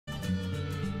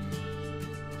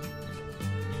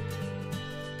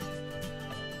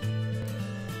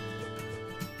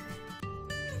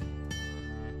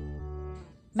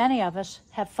Many of us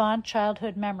have fond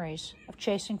childhood memories of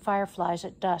chasing fireflies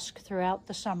at dusk throughout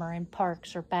the summer in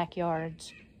parks or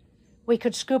backyards. We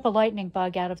could scoop a lightning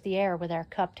bug out of the air with our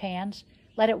cupped hands,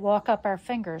 let it walk up our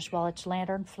fingers while its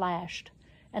lantern flashed,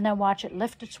 and then watch it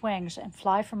lift its wings and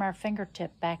fly from our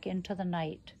fingertip back into the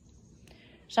night.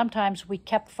 Sometimes we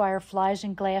kept fireflies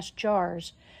in glass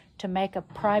jars to make a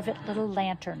private little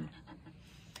lantern.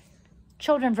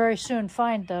 Children very soon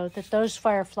find, though, that those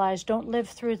fireflies don't live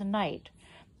through the night.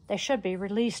 They should be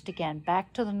released again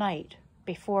back to the night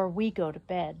before we go to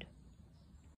bed.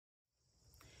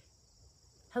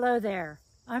 Hello there,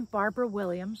 I'm Barbara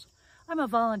Williams. I'm a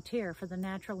volunteer for the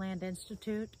Natural Land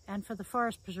Institute and for the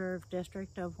Forest Preserve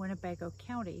District of Winnebago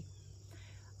County.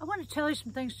 I want to tell you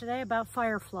some things today about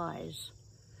fireflies.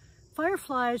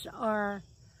 Fireflies are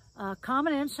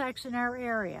common insects in our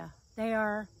area. They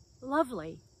are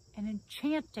lovely and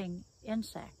enchanting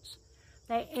insects.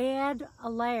 They add a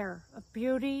layer of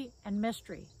beauty and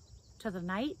mystery to the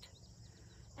night,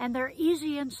 and they're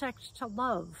easy insects to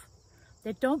love.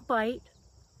 They don't bite,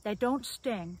 they don't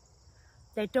sting,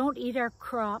 they don't eat our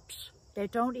crops, they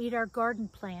don't eat our garden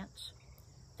plants,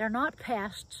 they're not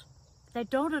pests, they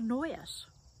don't annoy us.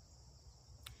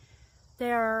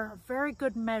 They're a very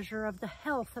good measure of the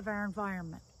health of our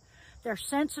environment. They're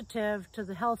sensitive to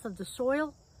the health of the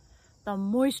soil, the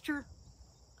moisture,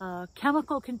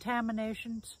 chemical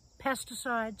contaminations,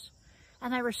 pesticides,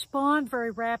 and they respond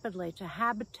very rapidly to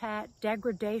habitat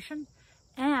degradation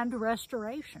and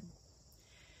restoration.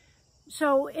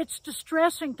 So it's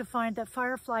distressing to find that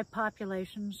firefly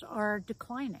populations are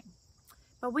declining,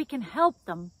 but we can help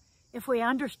them if we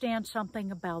understand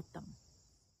something about them.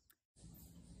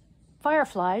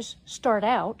 Fireflies start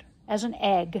out as an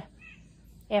egg.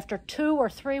 After 2 or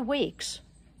 3 weeks,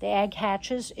 the egg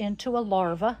hatches into a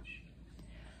larva.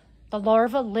 The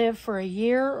larvae live for a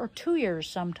year or 2 years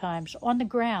sometimes on the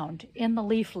ground in the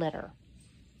leaf litter.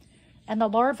 And the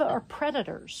larvae are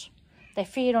predators. They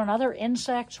feed on other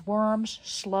insects, worms,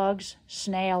 slugs,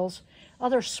 snails,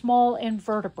 other small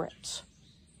invertebrates.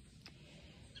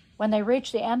 When they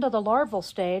reach the end of the larval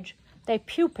stage, they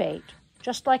pupate.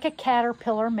 Just like a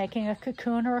caterpillar making a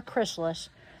cocoon or a chrysalis,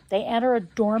 they enter a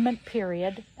dormant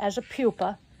period as a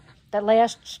pupa that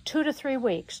lasts 2 to 3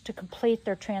 weeks to complete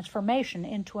their transformation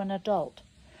into an adult.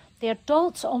 The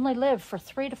adults only live for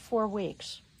 3 to 4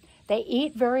 weeks. They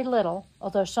eat very little,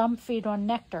 although some feed on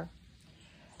nectar.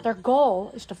 Their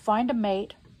goal is to find a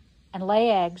mate and lay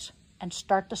eggs and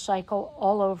start the cycle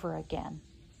all over again.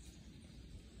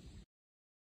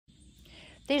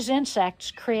 These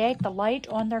insects create the light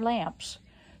on their lamps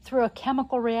through a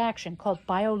chemical reaction called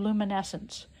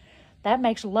bioluminescence. That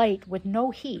makes light with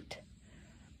no heat.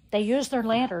 They use their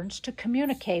lanterns to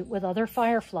communicate with other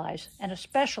fireflies, and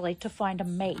especially to find a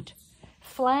mate.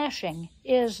 Flashing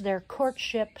is their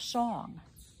courtship song.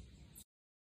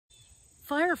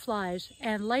 Fireflies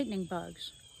and lightning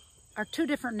bugs are 2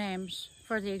 different names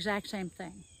for the exact same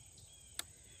thing.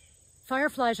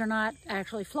 Fireflies are not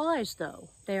actually flies, though.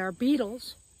 They are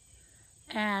beetles,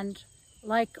 and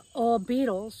like all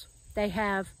beetles, they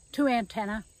have 2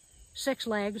 antennae, 6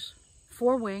 legs,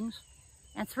 4 wings,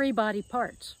 and 3 body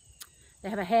parts. They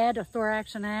have a head, a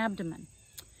thorax, and an abdomen.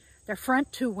 Their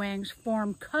front 2 wings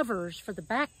form covers for the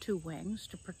back 2 wings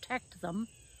to protect them,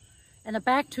 and the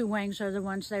back 2 wings are the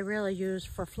ones they really use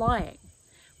for flying.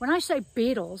 When I say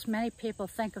beetles, many people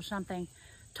think of something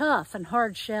tough and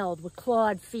hard-shelled with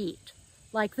clawed feet,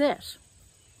 like this,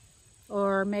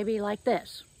 or maybe like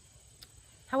this.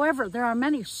 However, there are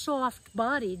many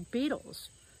soft-bodied beetles,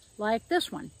 like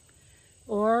this one,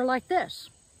 or like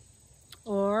this,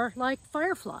 or like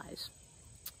fireflies.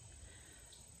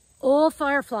 All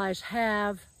fireflies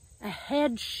have a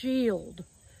head shield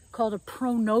called a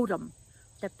pronotum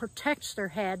that protects their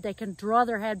head. They can draw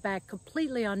their head back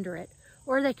completely under it,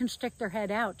 or they can stick their head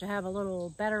out to have a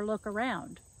little better look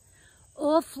around.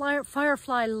 All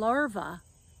firefly larvae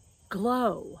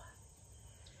glow,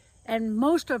 and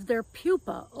most of their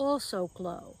pupa also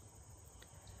glow.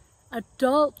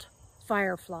 Adult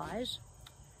fireflies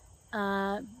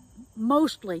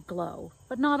mostly glow,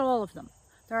 but not all of them.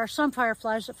 There are some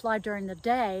fireflies that fly during the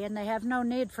day and they have no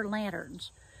need for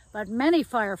lanterns, but many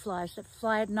fireflies that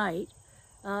fly at night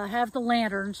have the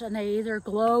lanterns, and they either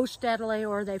glow steadily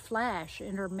or they flash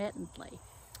intermittently.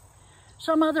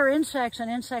 Some other insects and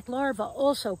insect larvae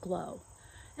also glow,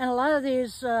 and a lot of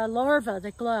these larvae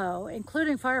that glow,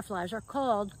 including fireflies, are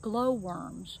called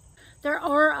glowworms. There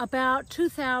are about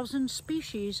 2,000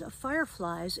 species of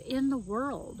fireflies in the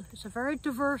world. It's a very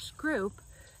diverse group,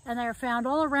 and they are found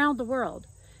all around the world,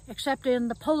 except in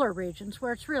the polar regions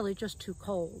where it's really just too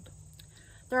cold.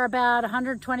 There are about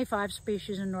 125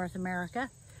 species in North America,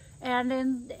 And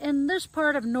in this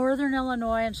part of northern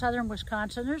Illinois and southern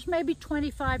Wisconsin, there's maybe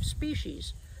 25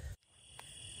 species.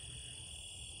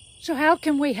 So how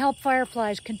can we help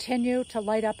fireflies continue to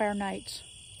light up our nights?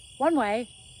 One way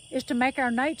is to make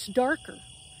our nights darker.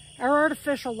 Our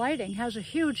artificial lighting has a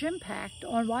huge impact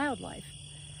on wildlife.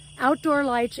 Outdoor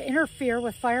lights interfere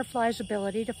with fireflies'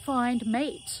 ability to find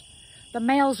mates. The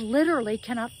males literally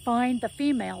cannot find the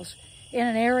females in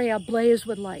an area ablaze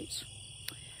with lights.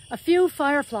 A few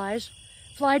fireflies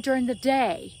fly during the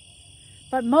day,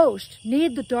 but most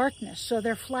need the darkness so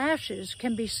their flashes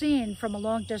can be seen from a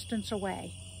long distance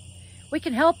away. We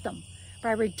can help them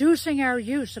by reducing our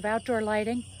use of outdoor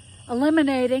lighting,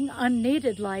 eliminating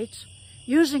unneeded lights,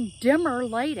 using dimmer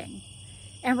lighting,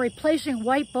 and replacing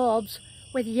white bulbs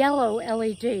with yellow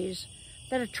LEDs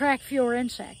that attract fewer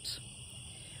insects.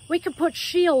 We can put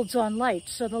shields on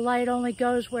lights so the light only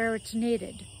goes where it's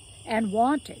needed and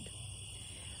wanted.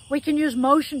 We can use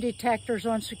motion detectors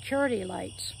on security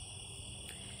lights.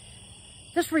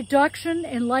 This reduction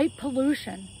in light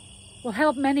pollution will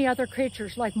help many other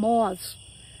creatures like moths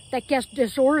that get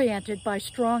disoriented by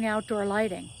strong outdoor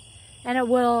lighting, and it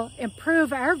will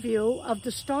improve our view of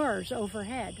the stars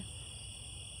overhead.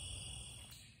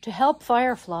 To help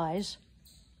fireflies,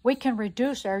 we can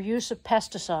reduce our use of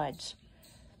pesticides.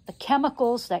 The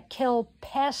chemicals that kill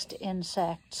pest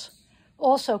insects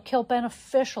also kill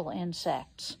beneficial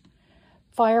insects.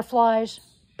 Fireflies,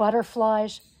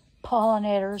 butterflies,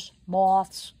 pollinators,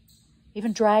 moths,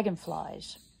 even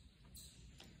dragonflies.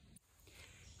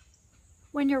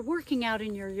 When you're working out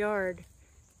in your yard,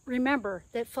 remember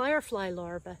that firefly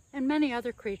larvae and many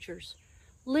other creatures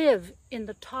live in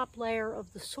the top layer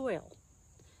of the soil.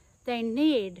 They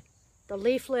need the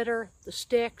leaf litter, the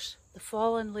sticks, the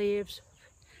fallen leaves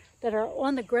that are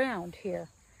on the ground here.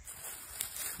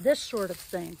 This sort of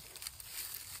thing.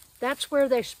 That's where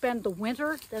they spend the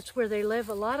winter. That's where they live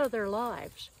a lot of their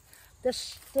lives.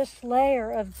 This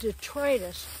layer of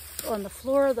detritus on the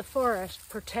floor of the forest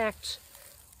protects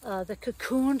the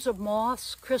cocoons of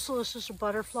moths, chrysalises of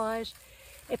butterflies.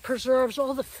 It preserves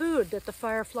all the food that the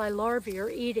firefly larvae are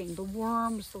eating, the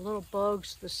worms, the little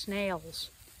bugs, the snails.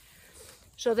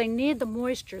 So they need the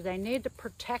moisture, they need the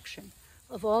protection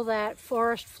of all that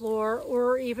forest floor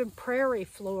or even prairie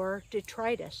floor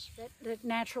detritus that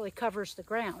naturally covers the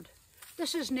ground.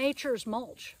 This is nature's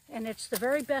mulch, and it's the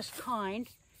very best kind,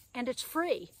 and it's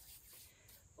free.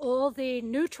 All the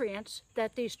nutrients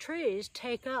that these trees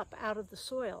take up out of the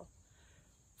soil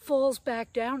falls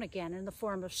back down again in the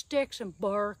form of sticks and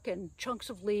bark and chunks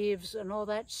of leaves and all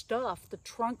that stuff, the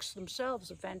trunks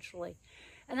themselves eventually.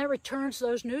 And that returns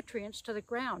those nutrients to the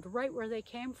ground right where they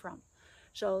came from.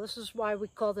 So this is why we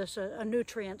call this a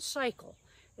nutrient cycle.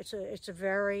 It's a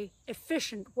very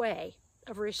efficient way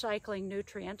of recycling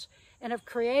nutrients and of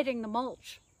creating the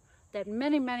mulch that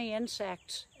many, many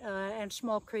insects and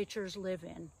small creatures live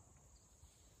in.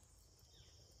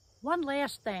 One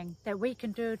last thing that we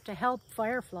can do to help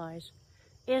fireflies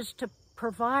is to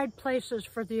provide places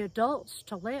for the adults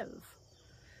to live.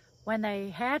 When they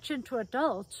hatch into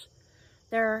adults,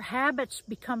 their habits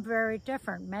become very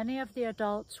different. Many of the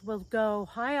adults will go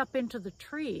high up into the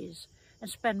trees and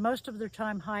spend most of their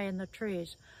time high in the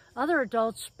trees. Other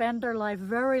adults spend their life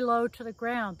very low to the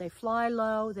ground. They fly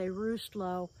low, they roost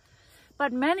low.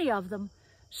 But many of them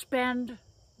spend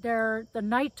the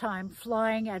nighttime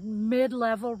flying at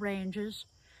mid-level ranges,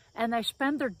 and they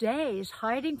spend their days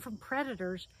hiding from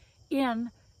predators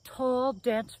in tall,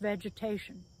 dense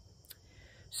vegetation.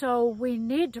 So we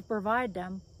need to provide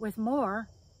them with more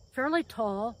fairly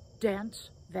tall, dense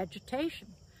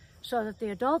vegetation so that the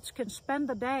adults can spend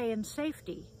the day in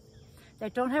safety. They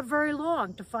don't have very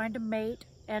long to find a mate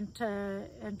and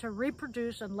to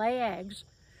reproduce and lay eggs,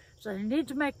 so they need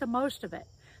to make the most of it.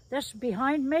 This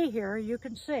behind me here, you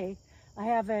can see, I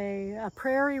have a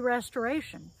prairie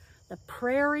restoration. The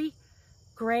prairie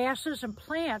grasses and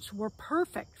plants were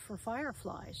perfect for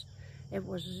fireflies. It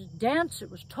was dense,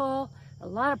 it was tall, a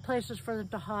lot of places for them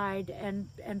to hide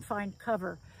and find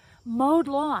cover. Mowed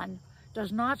lawn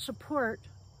does not support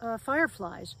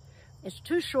fireflies. It's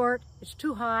too short, it's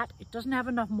too hot, it doesn't have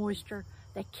enough moisture.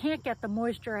 They can't get the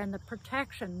moisture and the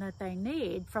protection that they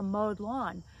need from mowed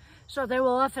lawn. So they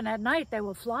will often at night, they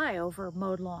will fly over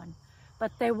mowed lawn,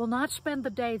 but they will not spend the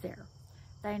day there.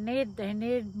 They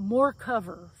need more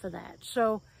cover for that.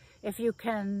 So if you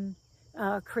can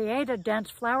create a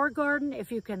dense flower garden,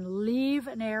 if you can leave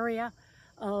an area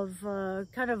of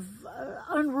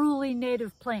unruly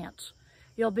native plants,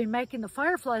 you'll be making the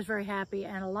fireflies very happy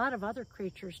and a lot of other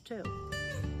creatures too.